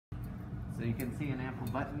So you can see an ample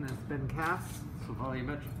button has been cast, so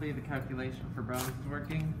volumetrically the calculation for bronze is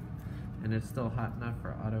working, and it's still hot enough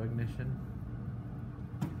for auto ignition.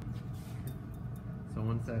 So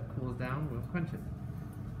once that cools down, we'll quench it.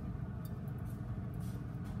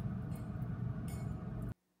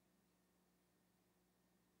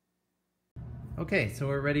 Okay, so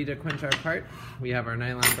we're ready to quench our part. We have our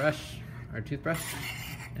nylon brush, our toothbrush,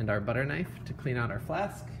 and our butter knife to clean out our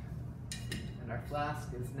flask. And our flask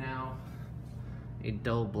is now a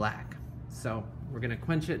dull black. So we're gonna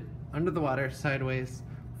quench it under the water sideways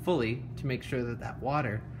fully to make sure that that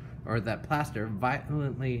water or that plaster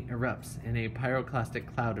violently erupts in a pyroclastic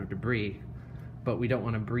cloud of debris, but we don't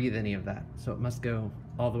want to breathe any of that, so it must go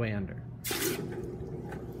all the way under.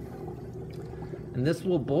 And this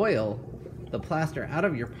will boil the plaster out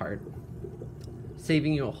of your part,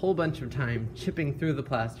 saving you a whole bunch of time chipping through the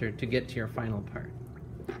plaster to get to your final part.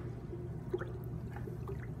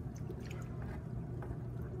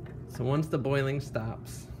 So once the boiling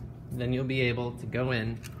stops, then you'll be able to go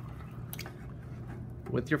in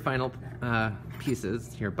with your final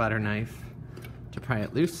pieces, your butter knife, to pry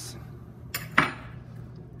it loose.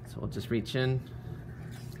 So we'll just reach in,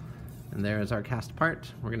 and there is our cast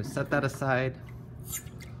part. We're going to set that aside,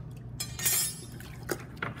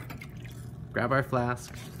 grab our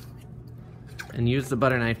flask, and use the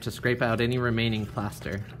butter knife to scrape out any remaining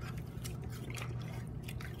plaster.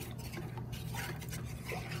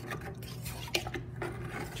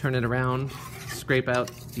 Turn it around, scrape out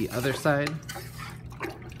the other side.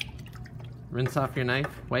 Rinse off your knife,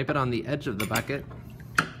 wipe it on the edge of the bucket,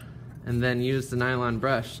 and then use the nylon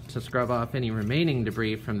brush to scrub off any remaining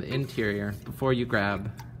debris from the interior before you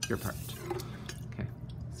grab your part. Okay,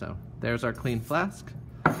 so there's our clean flask,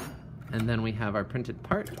 and then we have our printed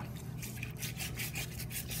part.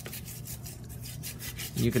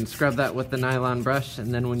 You can scrub that with the nylon brush,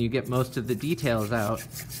 and then when you get most of the details out,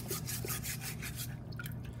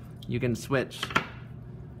 you can switch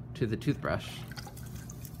to the toothbrush.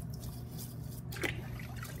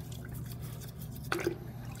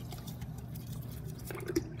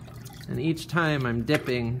 And each time I'm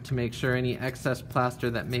dipping to make sure any excess plaster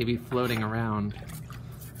that may be floating around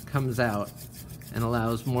comes out and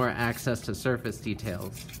allows more access to surface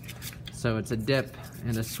details. So it's a dip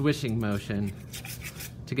and a swishing motion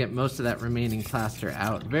to get most of that remaining plaster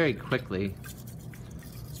out very quickly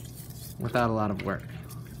without a lot of work.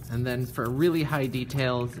 And then for really high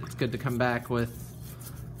details, it's good to come back with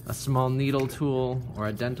a small needle tool or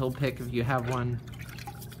a dental pick if you have one,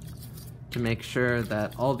 to make sure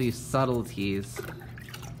that all these subtleties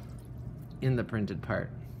in the printed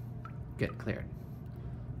part get cleared.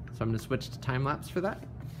 So I'm going to switch to time lapse for that,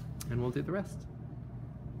 and we'll do the rest.